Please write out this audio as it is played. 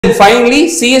finally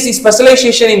CSE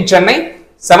Specialisation in Chennai,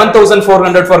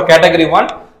 7,400 for category 1,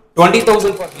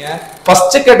 20,000 for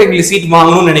first category seat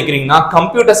வாங்கணும்னு நினைக்கிறீங்கன்னா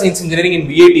computer science engineering in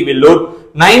Viteee Vellore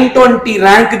 920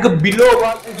 ரேங்க்குக்கு below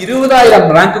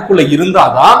 20000 ரேங்க்குக்குள்ள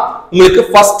இருந்தாதான் உங்களுக்கு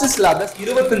first syllabus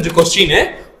 25 question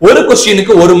ஒரு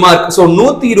क्वेश्चनக்கு 1 mark so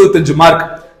 125 mark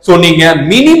so நீங்க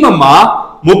மினிமமா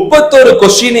 31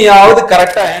 क्वेश्चनயாவது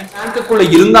கரெக்ட்டா ரேங்க்குக்குள்ள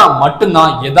இருந்தா மட்டும்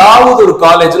தான் ஏதாவது ஒரு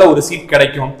காலேஜ்ல ஒரு சீட்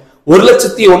கிடைக்கும்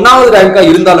 1,01வது ரேங்கா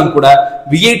இருந்தாலும் கூட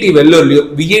Viteee Velloreலயும்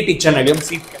Viteee Chennaiலயும்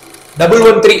சீட்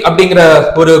 113 அப்படிங்கற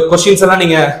ஒரு क्वेश्चंस எல்லாம்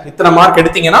நீங்க இத்தனை மார்க்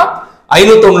எடுத்தீங்கன்னா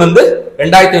 501 ல இருந்து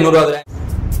 2500வது ரேங்க்.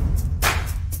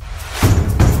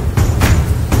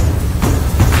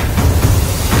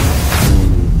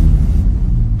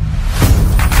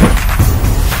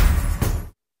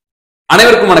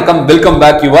 அனைவருக்கும் வணக்கம், வெல்கம்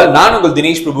பேக் யூ ஆல். நான் உங்கள்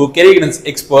தினேஷ் பிரபு, career guidance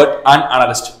expert and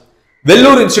analyst.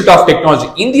 Vellore institute of technology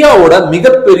இந்தியாவோட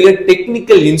மிகப்பெரிய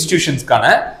டெக்னிக்கல் இன்ஸ்டிடியூஷன்ஸ்க்கான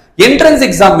என்ட்ரன்ஸ்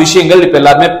எக்ஸாம் விஷயங்கள் இப்ப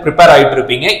எல்லாருமே ப்ரிப்பேர் ஆயிட்டு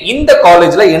இருப்பீங்க. இந்த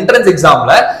காலேஜ்ல என்ட்ரன்ஸ்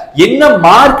எக்ஸாம்ல என்ன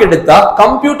மார்க் எடுத்தா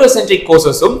கம்ப்யூட்டர் சென்ட்ரிக்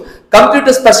கோர்சஸும்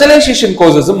கம்ப்யூட்டர் ஸ்பெஷலைசேஷன்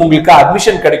கோர்சஸும் உங்களுக்கு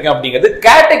அட்மிஷன் கிடைக்கும் அப்படிங்கிறது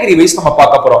கேட்டகரி வைஸ் நம்ம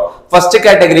பார்க்க போறோம். ஃபர்ஸ்ட்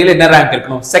கேட்டகரியில என்ன ரேங்க்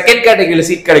இருக்கணும், செகண்ட் கேட்டகரியில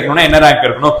சீட் கிடைக்கணும்னா என்ன ரேங்க்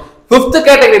இருக்கணும், ஃபிஃப்த்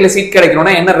கேட்டகரியில சீட்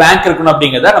கிடைக்கணும்னா என்ன ரேங்க் இருக்கணும்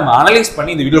அப்படிங்கறத நம்ம அனலைஸ்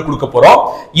பண்ணி இந்த வீடியோ கொடுக்க போறோம்.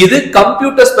 இது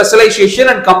கம்ப்யூட்டர் ஸ்பெஷலைசேஷன்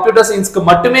அண்ட் கம்ப்யூட்டர் சயின்ஸ்க்கு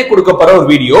மட்டுமே கொடுக்க போற ஒரு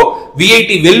வீடியோ.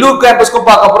 Viteee வெல்லூர் கேம்பஸ்க்கும்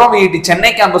பார்க்க போறோம், Viteee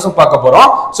சென்னை கேம்பஸும் பார்க்க போறோம்.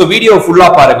 சோ வீடியோ ஃபுல்லா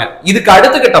பாருங்க. இதுக்கு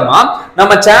அடுத்த கட்டமா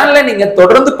நம்ம சேனலை நீங்க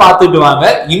தொடர்ந்து பார்த்துட்டு வாங்க,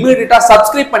 இமிடியேட்டா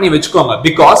சப்ஸ்கிரைப் பண்ணி வச்சுக்கோங்க.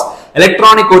 Because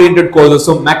electronic oriented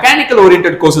கோர்சஸும் mechanical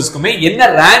oriented கோர்சஸ்க்குமே என்ன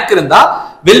ரேங்க் இருந்தா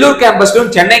வெல்லூர்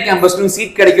கேம்பஸ்லயும் சென்னை கேம்பஸ்லயும்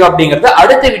சீட் கிடைக்கும் அப்படிங்கறத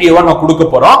அடுத்த வீடியோவா நான் கொடுக்க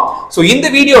போறோம். சோ இந்த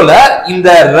வீடியோல இந்த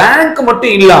ரேங்க்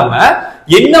மட்டும் இல்லாம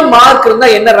என்ன மார்க் இருந்தா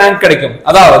என்ன ரேங்க் கிடைக்கும்,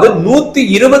 அதாவது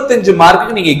 125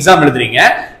 மார்க்குக்கு நீங்க எக்ஸாம் எழுதுறீங்க,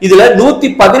 இதுல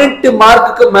 118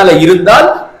 மார்க்குக்கு மேல இருந்தால்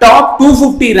டாப்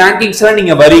 250 ரேங்கிங்ஸ்ல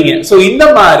நீங்க வரீங்க. சோ இந்த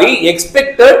மாதிரி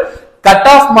எக்ஸ்பெக்டட் கட்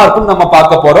ஆஃப் மார்க்கும் நம்ம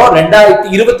பார்க்க போறோம்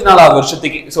 2024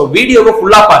 வருஷத்துக்கு. சோ வீடியோவை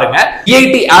ஃபுல்லா பாருங்க.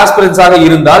 Viteee ஆஸ்பிரன்ட்ஸ் ஆக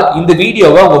இருந்தால் இந்த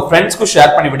வீடியோவை உங்க ஃப்ரெண்ட்ஸ்க்கு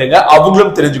ஷேர் பண்ணி விடுங்க,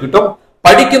 அவங்களும் தெரிஞ்சுக்கிட்டும்.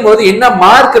 படிக்கும் போது என்ன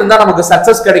மார்க் இருந்தா நமக்கு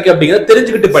சக்சஸ் கிடைக்கும் அப்படிங்கறத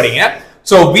தெரிஞ்சுக்கிட்டு படிங்க.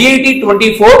 So Viteee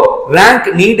 24 rank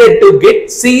needed to get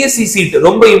CSE seat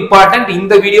ரொம்ப இம்பார்ட்டன்ட்.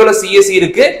 இந்த வீடியோல CSE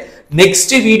இருக்கு.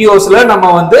 நெக்ஸ்ட் வீடியோஸ்ல நம்ம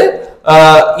வந்து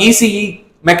ECE,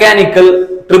 மெக்கானிக்கல்,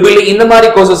 EEE இந்த மாதிரி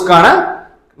கோர்சஸ்க்கான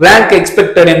ரேங்க்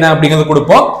எக்ஸ்பெக்டட் என்ன அப்படிங்கறது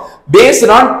கொடுப்போம். based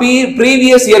on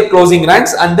previous year closing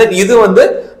ranks and then இது வந்து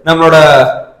நம்மளோட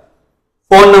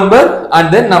phone number and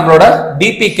then நம்மளோட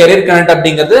DP career connect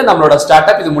அப்படிங்கிறது நம்மளோட ஸ்டார்ட்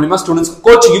அப். இது மூலமா ஸ்டூடண்ட்ஸ்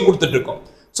கோச்சிங் கொடுத்துட்டு இருக்கோம்.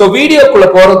 சோ வீடியோக்குள்ள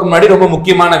போறதுக்கு முன்னாடி ரொம்ப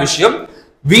முக்கியமான விஷயம்,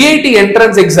 Viteee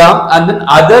entrance exam and then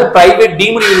other private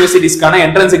deemed universitiesக்கான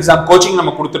entrance exam coaching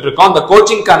நம்ம கொடுத்துட்டு இருக்கோம். அந்த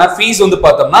கோச்சிங்கான ஃபீஸ் வந்து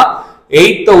பார்த்தோம்னா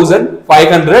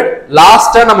 8500.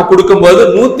 லாஸ்டா நம்ம கொடுக்கும்போது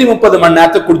 130 மணி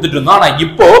நேரத்துக்கு கொடுத்துட்டு இருந்தோம். ஆனா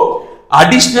இப்போ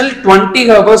additional 20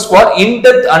 hours for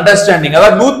in-depth understanding,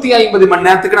 அதாவது 150 மணி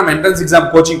நேரத்துக்கு நம்ம என்ட்ரன்ஸ் எக்ஸாம்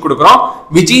கோச்சிங் கொடுக்கிறோம்,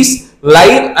 which is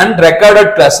live and recorded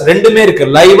class. ரெண்டுமே இருக்கு.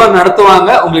 லைவா நடத்துவாங்க,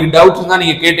 உங்களுக்கு டவுட்ஸ் இருந்தா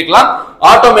நீங்க கேட்டுக்கலாம்,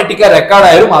 ஆட்டோமேட்டிக்கா ரெக்கார்ட்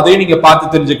ஆயிரும், அதையும் நீங்க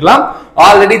பார்த்து தெரிஞ்சுக்கலாம்.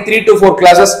 ஆல்ரெடி 3 to 4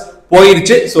 கிளாसेस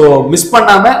போயிருச்சு. சோ மிஸ்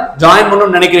பண்ணாம ஜாயின்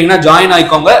பண்ணணும்னு நினைக்கிறீங்கன்னா ஜாயின்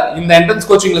ஆயிக்கோங்க. இந்த என்ட்ரன்ஸ்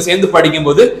கோச்சிங்ல சேர்ந்து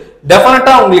படிக்கும்போது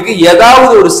டெஃபினட்டா உங்களுக்கு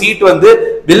ஏதாவது ஒரு சீட் வந்து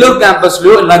வெல்லூர்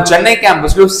கேம்பஸ்லயோ இல்ல சென்னை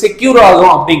கேம்பஸ்லயோ செக்யூர்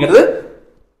ஆகும் அப்படிங்கிறது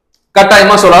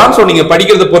கட்டாயமா சொல்லலாம். சோ நீங்க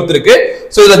படிக்கிறத பொறுத்து இருக்கு.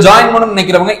 சோ இத ஜாயின் பண்ணணும்னு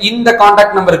நினைக்கிறவங்க இந்த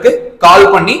கான்டாக்ட் நம்பருக்கு கால்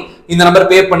பண்ணி இந்த நம்பர்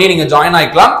பே பண்ணி நீங்க ஜாயின்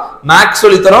ஆயிக்கலாம். மேத்ஸ்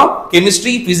சொல்லி தரோம்,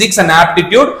 கெமிஸ்ட்ரி, பிசிக்ஸ் அண்ட்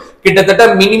ஆப்டிடியூட். கிட்டத்தட்ட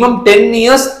மினிமம் 10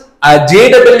 இயர்ஸ்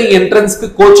JEE என்ட்ரன்ஸ்க்கு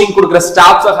கோச்சிங் கொடுக்கிற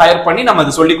ஸ்டாஃப்ஸை ஹையர் பண்ணி நம்ம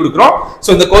அது சொல்லி கொடுக்குறோம். சோ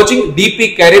இந்த கோச்சிங் DP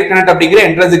career connect அப்படிங்கிற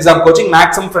என்ட்ரன்ஸ் எக்ஸாம் கோச்சிங்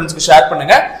மேக்ஸிமம் ஃப்ரெண்ட்ஸ்க்கு ஷேர்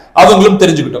பண்ணுங்க, அவங்களும்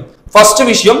தெரிஞ்சுக்கிட்டோம். ஃபர்ஸ்ட்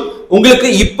விஷயம், உங்களுக்கு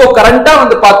இப்போ கரண்டா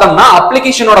வந்து பார்த்தோம்னா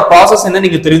அப்ளிகேஷனோட ப்ராசஸ் என்ன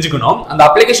நீங்க தெரிஞ்சுக்கணும். அந்த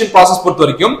அப்ளிகேஷன் ப்ராசஸ் பொறுத்த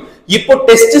வரைக்கும் இப்போ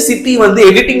டெஸ்ட் சிட்டி வந்து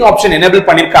எடிட்டிங் ஆப்ஷன் எனேபிள்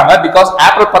பண்ணிருக்காங்க. பிகாஸ்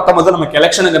ஏப்ரல் 19 நமக்கு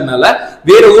எலெக்ஷனுங்கிறதுனால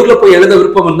வேற ஊர்ல போய் எழுத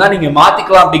விருப்பம் இருந்தா நீங்க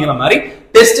மாத்திக்கலாம் அப்படிங்கிற மாதிரி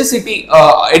test city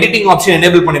editing option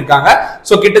enable பண்ணிருக்காங்க.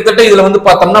 சோ கிட்டத்தட்ட இதுல வந்து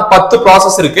பார்த்தோம்னா 10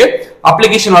 ப்ராசஸ் இருக்கு.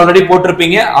 அப்ளிகேஷன் ஆல்ரெடி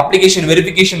போட்டிருப்பீங்க, அப்ளிகேஷன்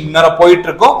வெரிஃபிகேஷன் நேரா போயிட்டு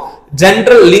இருக்கும்.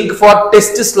 General link for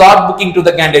test slot booking to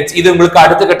the candidates, இது உங்களுக்கு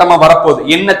அடுத்த கட்டமா வரப்போகுது,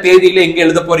 என்ன தேதியில எங்க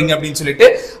எழுத போறீங்க அப்படின்னு சொல்லிட்டு.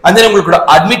 அந்த உங்களுக்கு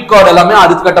அட்மிட் கார்டு எல்லாமே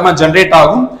அடுத்த கட்டமா ஜெனரேட்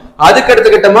ஆகும். அதுக்கு அடுத்த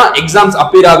கட்டமா எக்ஸாம்ஸ்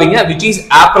அப்பியர் ஆவீங்க, which is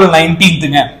April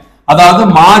 19th. அதாவது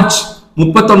மார்ச்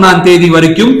 31ஆம் தேதி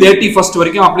வரைக்கும் 31st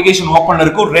வரைக்கும் அப்ளிகேஷன் ஓபன்ல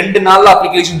இருக்கும். 2 நாள்ல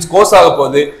அப்ளிகேஷன்ஸ் கோர்ஸ் ஆக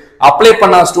போகுது. அப்ளை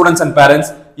பண்ண ஸ்டூடண்ட்ஸ் அண்ட் பேரண்ட்ஸ்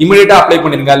இமிடியேட்டா அப்ளை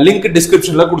பண்ணிருங்க, லிங்க்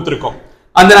டிஸ்கிரிப்ஷன்ல கொடுத்திருக்கோம்.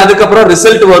 அந்த அதுக்கப்புறம்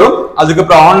ரிசல்ட் வரும்,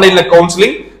 அதுக்கப்புறம் ஆன்லைன்ல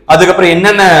கவுன்சிலிங், அதுக்கப்புறம்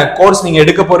என்னென்ன கோர்ஸ் நீங்க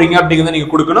எடுக்க போறீங்க அப்படிங்கறத நீங்க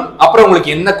கொடுக்கணும். அப்புறம்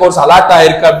உங்களுக்கு என்ன கோர்ஸ் அலாட்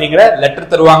ஆயிருக்கு அப்படிங்கிற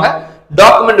லெட்டர் தருவாங்க.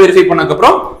 டாக்குமெண்ட் வெரிஃபை பண்ணதுக்கு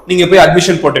அப்புறம் நீங்க போய்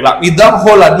அட்மிஷன் போட்டுக்கலாம். இதுதான்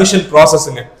ஹோல் அட்மிஷன்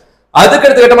ப்ராசஸ்ங்க. அதுக்கு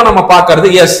அடுத்த நம்ம பார்க்கிறது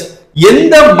எஸ்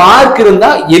எந்த மார்க் இருந்தா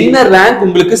என்ன ரேங்க்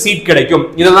உங்களுக்கு சீட் கிடைக்கும்,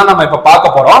 இதெல்லாம் நம்ம இப்ப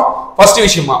பார்க்க போறோம். ஃபர்ஸ்ட்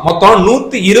விஷயமா மொத்தம்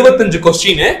 125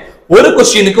 கொஸ்டின், ஒரு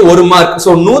கொஸ்டினுக்கு 1 மார்க்.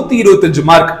 So 125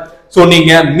 mark. சோ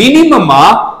நீங்க மினிமமா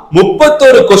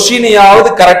 31 கொஸ்டினையாவது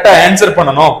கரெக்டா ஆன்சர்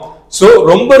பண்ணணும். சோ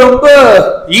ரொம்ப ரொம்ப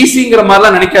ஈஸிங்கிற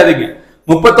மாதிரிலாம் நினைக்காதீங்க.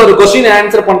 31 கொஸ்டின்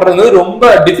ஆன்சர் பண்றது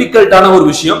ரொம்ப டிஃபிகல்ட்டான ஒரு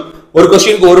விஷயம். ஒரு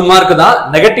கொஸ்டினுக்கு 1 மார்க் தான்,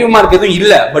 நெகட்டிவ் மார்க் எதுவும்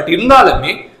இல்ல. பட்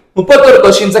இருந்தாலுமே 31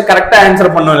 கொஸ்டின்ஸை கரெக்டா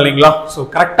ஆன்சர் பண்ணணும் இல்லைங்களா? சோ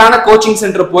கரெக்டான கோச்சிங்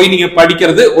சென்டர் போய் நீங்க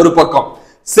படிக்கிறது ஒரு பக்கம்,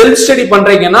 செல்ஃப் ஸ்டடி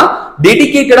பண்றீங்கன்னா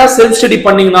டெடிகேட்டடா செல்ஃப் ஸ்டடி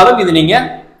பண்ணீங்கனாலும் இது நீங்க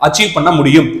அச்சீவ் பண்ண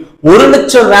முடியும். 1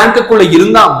 லட்சம் ரேங்க்குள்ள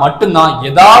இருந்தா மட்டும்தான்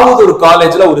ஏதாவது ஒரு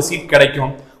காலேஜ்ல ஒரு சீட்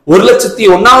கிடைக்கும்.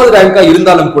 1,01,வது ரேங்கா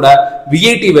இருந்தாலும் கூட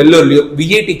விஐடி வெள்ளூர்லயும்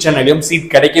விஐடி சென்னையிலும்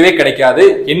சீட் கிடைக்கவே கிடைக்காது.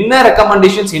 என்ன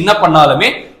ரெக்கமெண்டேஷன்ஸ் என்ன பண்ணாலுமே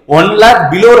 1 lakh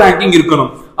பிலோ ரேங்கிங்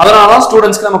இருக்கணும். அதனாலதான்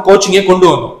ஸ்டூடெண்ட்ஸ்க்கு நம்ம கோச்சிங்கே கொண்டு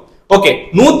வந்தோம். ஓகே,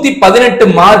 118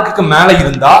 மார்க்குக்கு மேல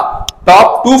இருந்தா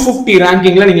டாப் 250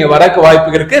 ரேங்கிங்ல நீங்க வரக்கு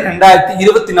வாய்ப்பு இருக்கு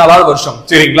 2024வது வருஷம்.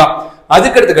 சரிங்களா?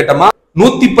 அதுக்கு அடுத்த கட்டமா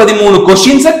 113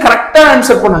 கொஸ்டின்ஸை கரெக்டா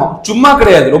ஆன்சர் பண்ணணும். சும்மா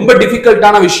கிடையாது, ரொம்ப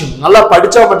டிஃபிகல்ட்டான விஷயம். நல்லா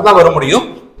படிச்சா மட்டும் தான் வர முடியும்.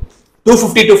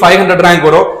 250 to 500 ரேங்க்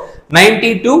வரும்.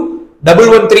 90 to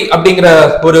 113 அப்படிங்கிற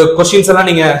ஒரு கொஸ்டின்ஸ் எல்லாம்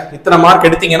நீங்க இத்தனை மார்க்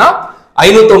எடுத்தீங்கன்னா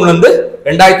 501 இருந்து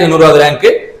 2500வது ரேங்க்.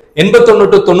 81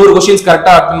 to 90 கொஸ்டின்ஸ்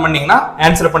கரெக்டா அட்டெண்ட் பண்ணீங்கன்னா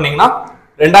ஆன்சர் பண்ணீங்கன்னா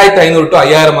 2500 to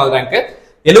 5000வது ரேங்க்.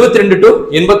 72 to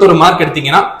 81 மார்க்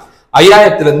எடுத்தீங்கன்னா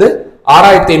 5000 இருந்து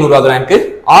 6500வது ரேங்க்.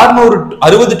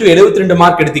 60 to 72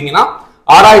 மார்க் எடுத்தீங்கன்னா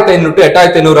 6500 to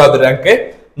 8500வது ரேங்க்.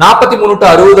 43 to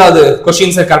 60வது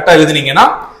கொஸ்டின்ஸ் கரெக்டா எழுதுனீங்கன்னா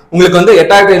உங்களுக்கு வந்து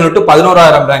 8500 to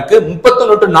 11000 ரேங்க்.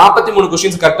 31 to 43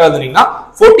 கொஸ்டின்ஸ் கரெக்டா எழுதுனீங்கன்னா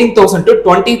 14000 to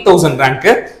 20000 rank.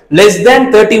 less than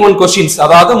 31 questions,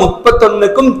 அதாவது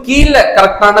 31க்கும் கீழ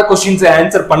கரெக்டான கொஸ்டின்ஸ்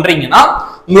ஆன்சர் பண்றீங்கன்னா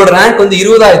உங்களோட ரேங்க் வந்து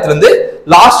 20000 இருந்து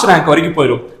லாஸ்ட் ரேங்க் வரைக்கும்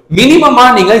போயிடும். மினிமமா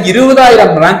நீங்க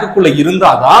 20000 ரேங்க்குள்ள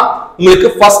இருந்தாதான் உங்களுக்கு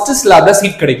ஃபர்ஸ்ட் ஸ்லாப்ல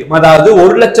சீட் கிடைக்கும். அதாவது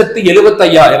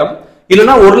 1,75,000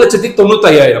 இல்லனா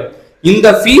 1,95,000. இந்த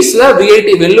ஃபீஸ்ல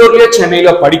விஐடி வெள்ளூர்ல சென்னையில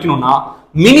படிக்கணும்னா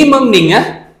மினிமம் நீங்க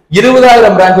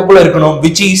 20000 ரேங்க்குள்ள இருக்கணும்.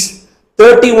 which is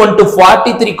 31 to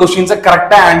 43 கொஸ்டின்ஸை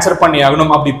கரெக்டா ஆன்சர் பண்ணி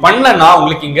ஆகணும். அப்படி பண்ணலனா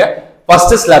உங்களுக்கு இங்க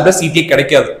ஃபர்ஸ்ட் ஸ்லாப்ல சீட்டே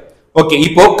கிடைக்காது. ஓகே,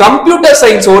 இப்போ கம்ப்யூட்டர்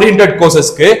சயின்ஸ் ஓரியன்டட்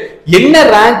கோர்சஸ்க்கு என்ன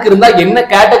ரேங்க் இருந்தா என்ன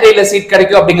கேட்டகரியில சீட்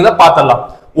கிடைக்கும் அப்படிங்கறத பார்த்தலாம்.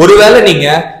 ஒருவேளை நீங்க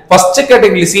ஃபர்ஸ்ட்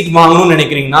கேட்டகரி சீட் வாங்கணும்னு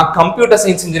நினைக்கிறீங்கன்னா computer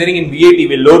science engineering in VIT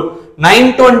Vellur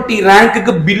 920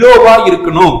 ரேங்க்குக்கு பிலோவா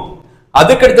இருக்கணும்.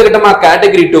 அதுக்கு அடுத்த கட்டமா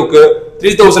கேட்டகரி 2க்கு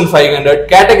 3500,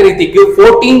 கேட்டகரி 3க்கு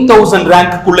 14000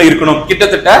 ரேங்க்குள்ள இருக்கணும்.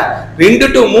 கிட்டத்தட்ட 2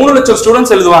 to 3 லட்சம்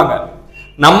ஸ்டூடெண்ட்ஸ் எழுதுவாங்க.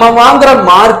 நம்ம வாங்குற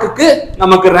மார்க்குக்கு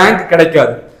நமக்கு ரேங்க்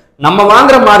கிடைக்காது. நம்ம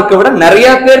வாங்குற மார்க்கை விட நிறைய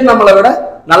பேர் நம்மளை விட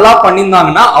நல்லா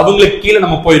பண்ணியிருந்தாங்கன்னா அவங்களுக்கு கீழே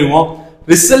நம்ம போயிடுவோம்.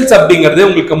 ரிசல்ட்ஸ் அப்படிங்கிறது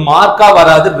உங்களுக்கு மார்க்கா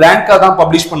வராது, ரேங்கா தான்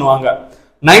பப்ளிஷ் பண்ணுவாங்க.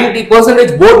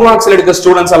 90% போர்ட் மார்க்ஸ்ல எடுக்க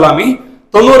ஸ்டூடெண்ட்ஸ் எல்லாமே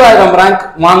 90000 ரேங்க்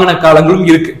வாங்கின காலங்களும்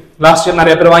இருக்கு. லாஸ்ட் இயர்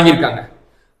நிறைய பேர் வாங்கியிருக்காங்க.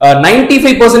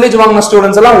 95% வாங்கின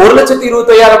ஸ்டூடெண்ட்ஸ் எல்லாம்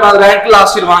 1,25,000 ரேங்க்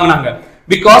லாஸ்ட் இயர் வாங்கினாங்க.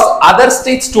 பிகாஸ் அதர்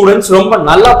ஸ்டேட் ஸ்டூடெண்ட்ஸ் ரொம்ப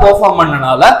நல்லா பெர்ஃபார்ம்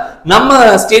பண்ணனால நம்ம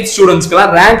ஸ்டேட் ஸ்டூடெண்ட்ஸ்க்கு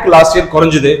எல்லாம் ரேங்க் லாஸ்ட் இயர்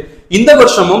குறைஞ்சது. இந்த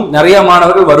வருஷமும் நிறைய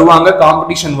மாணவர்கள் வருவாங்க,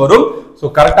 காம்படிஷன் வரும். சோ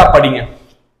கரெக்டா படிங்க.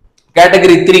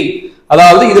 கேட்டகரி 3,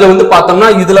 அதாவது இதுல வந்து பார்த்தோம்னா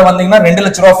இதுல வந்தீங்கன்னா 2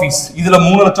 லட்சம் ரூபாய் ஃபீஸ், இதுல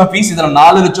 3 லட்சம் ஃபீஸ், இதுல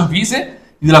 4 லட்சம் ஃபீஸ்,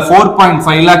 இதுல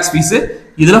 4.5 lakhs ஃபீஸ்,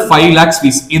 இதுல 5 lakhs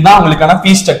ஃபீஸ். இதுதான் உங்களுக்கான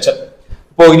ஃபீஸ் ஸ்ட்ரக்சர்.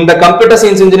 இப்போ இந்த கம்ப்யூட்டர்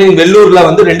சயின்ஸ் இன்ஜினியரிங் வெள்ளூர்ல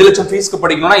வந்து 2 லட்சம் ஃபீஸ்க்கு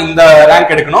படிக்கணும்னா இந்த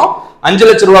ரேங்க் எடுக்கணும். 5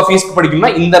 லட்சம் ரூபாய் ஃபீஸ்க்கு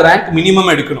படிக்கணும்னா இந்த ரேங்க்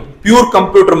மினிமம் எடுக்கணும். பியூர்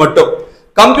கம்ப்யூட்டர் மட்டும்.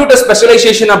 கம்ப்யூட்டர்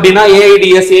ஸ்பெஷலைசேஷன் அப்படின்னா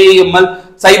AIDS, AML,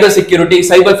 cyber security,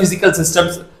 cyber physical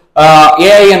systems,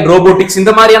 AI and robotics,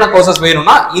 இந்த மாதிரியான கோர்சஸ்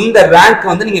வேணும்னா இந்த ரேங்க்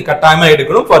வந்து நீங்க கட்டாயமா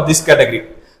எடுக்கணும் for this category.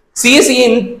 CSE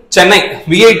in Chennai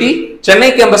VIT Chennai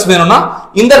campus வேணும்னா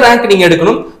இந்த ரேங்க் நீங்க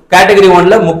எடுக்கணும். Category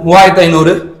 1ல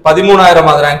 3500,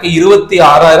 13000 rank,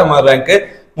 26000 rank,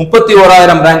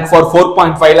 31000 rank for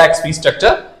 4.5 lakhs fee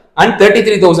structure and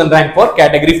 33,000 rank for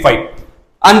category 5.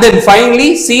 And then finally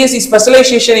CSE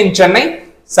specialization in Chennai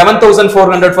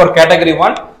 7,400 for category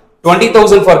 1,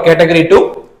 20,000 for category 2,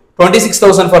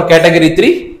 26,000 for category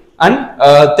 3 and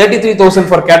 33,000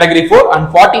 for category 4 and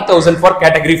 40,000 for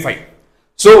category 5.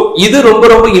 So இது ரொம்ப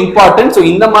ரொம்ப important. So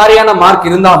இந்த மாதிரியான mark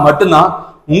இருந்தா மட்டும்தான்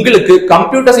உங்களுக்கு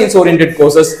computer science oriented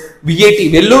courses VIT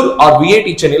Vellur R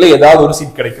VIT சென்னையில ஏதாவது ஒரு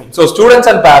சீட் கிடைக்கும். So students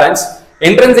and parents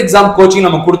entrance exam coaching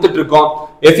நம்ம கொடுத்துட்டு இருக்கோம்.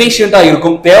 எஃபிஷியன்டா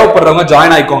இருக்கும், தேவைப்படுறவங்க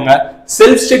ஜாயின் ஆயிக்கோங்க.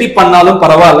 செல்ஃப் ஸ்டடி பண்ணாலும்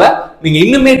பரவாயில்ல, நீங்க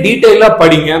இன்னுமே டீடைலா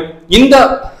படிங்க. இந்த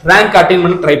ரேங்க் அட்டைன்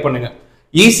பண்ண ட்ரை பண்ணுங்க.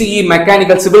 இசிஇ,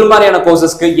 மெக்கானிக்கல், சிவில் மாதிரியான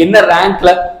கோர்சஸ்க்கு என்ன ரேங்க்ல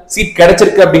சீட்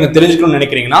கிடைச்சிருக்கு அப்படிங்க தெரிஞ்சுக்கணும்னு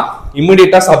நினைக்கிறீங்கன்னா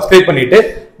இமிடியேட்டா சப்ஸ்கிரைப் பண்ணிட்டு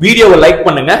வீடியோவை லைக்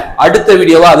பண்ணுங்க. அடுத்த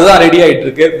வீடியோவா அதுதான் ரெடி ஆயிட்டு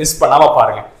இருக்கு, மிஸ் பண்ணாம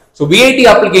பாருங்க. So VIT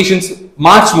applications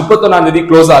March 31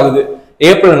 close ஆகுது.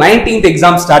 ஏப்ரல் 19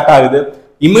 எக்ஸாம் ஸ்டார்ட் ஆகுது.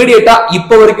 இமீடியட்டா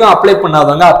இப்ப வரைக்கும் அப்ளை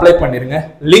பண்ணாதவங்க அப்ளை பண்ணிருங்க.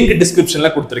 லிங்க் டிஸ்கிரிப்ஷன்ல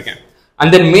கொடுத்துருக்கேன்.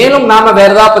 அண்ட் தென் மேலும் நாம வேற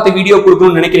ஏதாவது பத்தி வீடியோ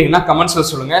கொடுக்கணும்னு நினைக்கிறீங்கன்னா கமெண்ட்ஸ்ல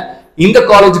சொல்லுங்க. இந்த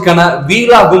காலேஜுக்கான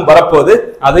வீலாகும் வரப்போது,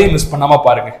 அதையும் மிஸ் பண்ணாம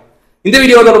பாருங்க. இந்த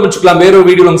வீடியோவை முடிச்சுக்கலாம். வேற ஒரு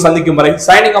வீடியோ சந்திக்கும் வரை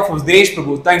signing off Dinesh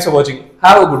Prabhu. Thanks for வாட்சிங்.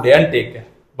 Have a good day and take care.